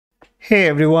Hey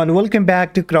everyone, welcome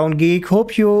back to Crown Geek.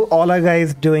 Hope you all are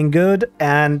guys doing good,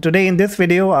 and today in this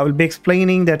video I will be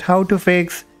explaining that how to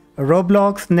fix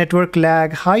Roblox network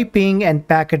lag, high ping and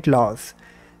packet loss.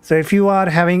 So if you are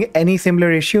having any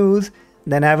similar issues,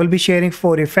 then I will be sharing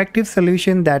 4 effective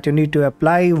solutions that you need to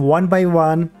apply one by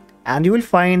one, and you will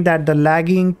find that the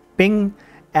lagging, ping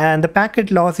and the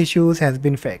packet loss issues has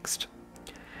been fixed.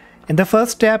 In the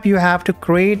first step, you have to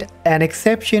create an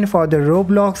exception for the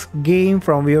Roblox game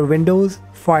from your Windows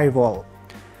Firewall.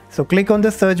 So click on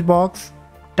the search box,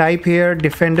 type here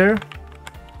Defender,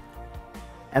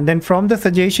 and then from the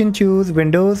suggestion choose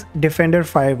Windows Defender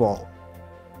Firewall.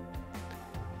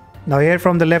 Now here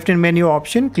from the left-hand menu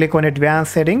option, click on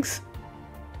Advanced Settings.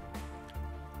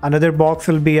 Another box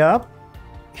will be up.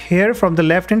 Here from the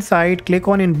left-hand side, click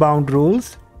on Inbound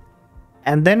Rules,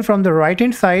 and then from the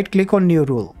right-hand side, click on New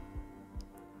Rule.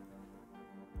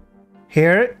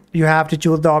 Here you have to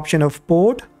choose the option of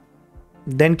port,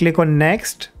 then click on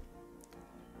Next,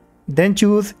 then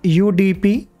choose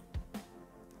UDP,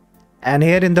 and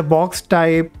here in the box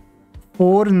type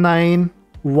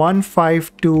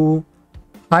 49152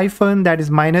 hyphen, that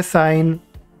is minus sign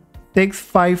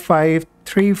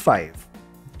 65535.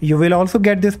 You will also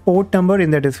get this port number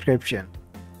in the description.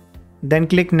 Then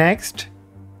click Next.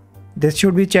 This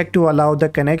should be checked to allow the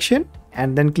connection,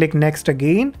 and then click Next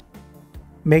again.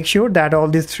 Make sure that all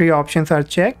these 3 options are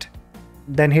checked,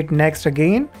 then hit Next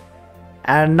again,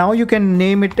 and now you can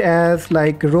name it as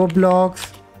like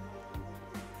Roblox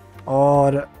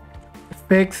or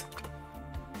fix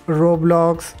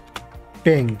Roblox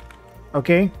ping.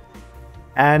 Okay,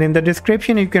 and in the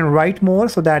description you can write more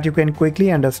so that you can quickly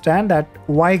understand that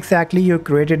why exactly you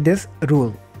created this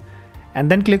rule, and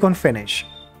then click on Finish.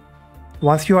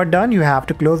 Once you are done, you have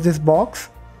to close this box.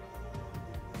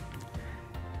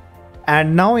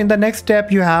 And now in the next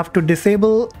step, you have to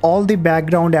disable all the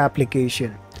background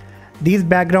application. These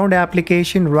background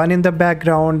applications run in the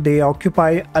background. They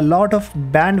occupy a lot of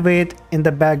bandwidth in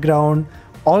the background,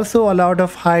 also a lot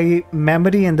of high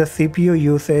memory in the CPU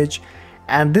usage,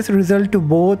 and this result to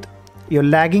both your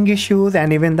lagging issues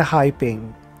and even the high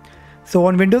ping. So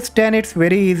on Windows 10, it's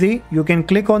very easy. You can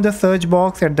click on the search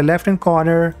box at the left hand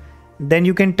corner, then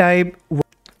you can type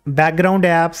background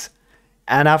apps,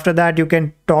 and after that you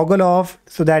can toggle off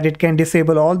so that it can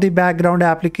disable all the background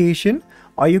application,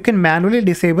 or you can manually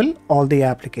disable all the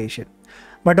application.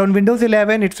 But on Windows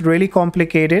 11 it's really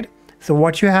complicated. So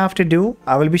what you have to do,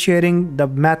 I will be sharing the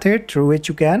method through which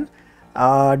you can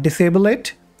disable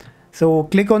it. So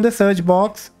click on the search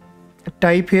box,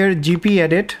 type here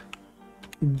gpedit.msc.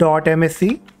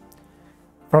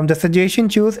 From the suggestion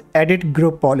choose Edit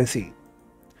Group Policy.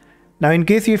 Now in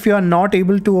case if you are not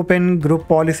able to open Group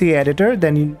Policy Editor,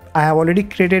 then I have already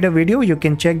created a video. You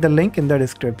can check the link in the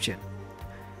description.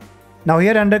 Now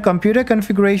here under Computer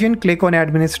Configuration, click on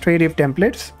Administrative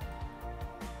Templates.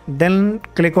 Then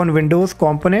click on Windows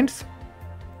Components.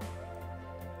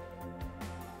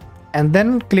 And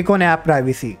then click on App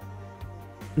Privacy.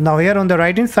 Now here on the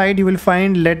right hand side, you will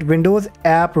find Let Windows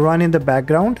App Run in the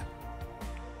Background.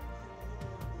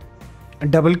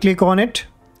 Double click on it.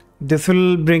 This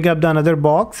will bring up the another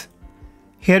box.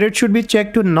 Here it should be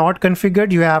checked to not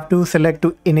configured. You have to select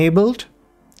to enabled,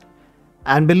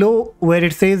 and below where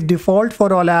it says default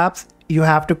for all apps, you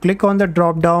have to click on the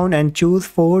drop down and choose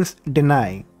force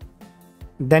deny.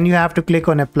 Then you have to click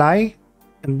on apply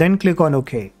and then click on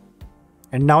OK.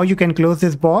 And now you can close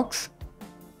this box.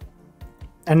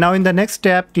 And now in the next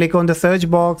step, click on the search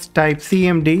box, type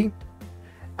CMD,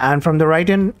 and from the right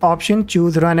hand option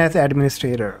choose run as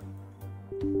administrator.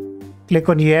 Click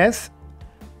on yes.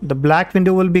 The black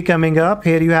window will be coming up.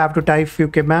 Here you have to type few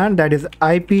commands, that is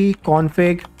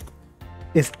ipconfig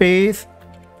space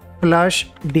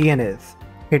flushdns.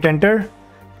 Hit enter,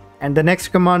 and the next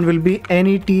command will be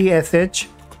netsh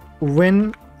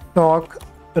winsock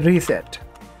reset.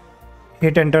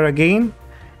 Hit enter again,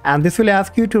 and this will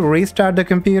ask you to restart the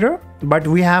computer, but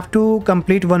we have to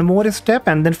complete one more step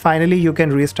and then finally you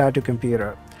can restart your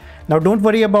computer. Now don't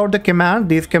worry about the command.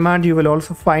 These commands you will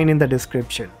also find in the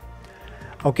description.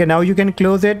 Okay, now you can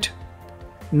close it.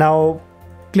 Now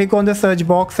click on the search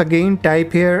box again,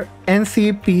 type here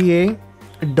ncpa.cpl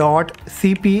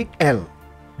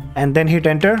and then hit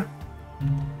enter.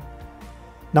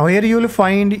 Now here you will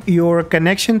find your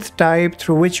connections type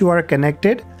through which you are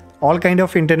connected, all kind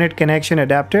of internet connection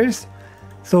adapters.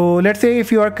 So let's say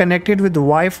if you are connected with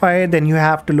Wi-Fi, then you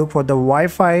have to look for the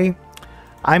Wi-Fi.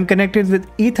 I'm connected with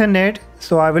Ethernet,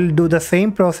 so I will do the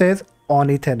same process on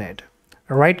Ethernet.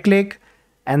 Right click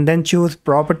and then choose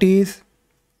Properties.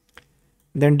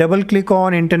 Then double click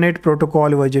on Internet Protocol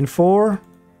version 4.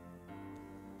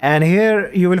 And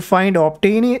here you will find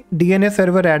obtain DNS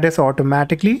server address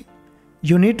automatically.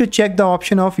 You need to check the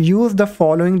option of use the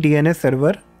following DNS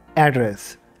server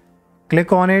address.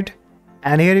 Click on it,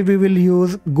 and here we will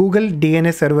use Google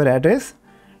DNS server address.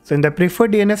 So in the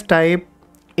preferred DNS type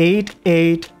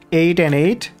 888 and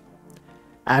 8,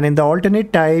 and in the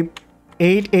alternate type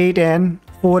 88 and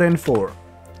 4 and 4.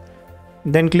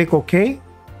 Then click OK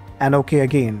and OK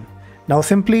again. Now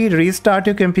simply restart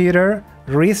your computer,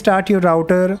 restart your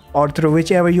router or through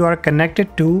whichever you are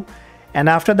connected to, and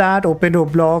after that open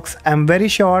Roblox. I'm very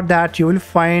sure that you will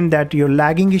find that your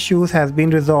lagging issues has been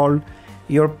resolved,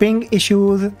 your ping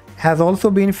issues has also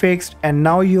been fixed, and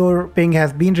now your ping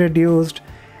has been reduced,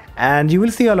 and you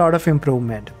will see a lot of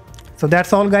improvement. So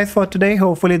that's all guys for today.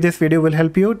 Hopefully this video will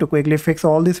help you to quickly fix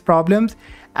all these problems,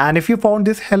 and if you found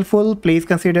this helpful, please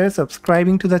consider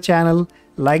subscribing to the channel,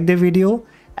 like the video,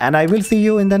 and I will see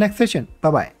you in the next session.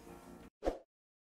 Bye bye.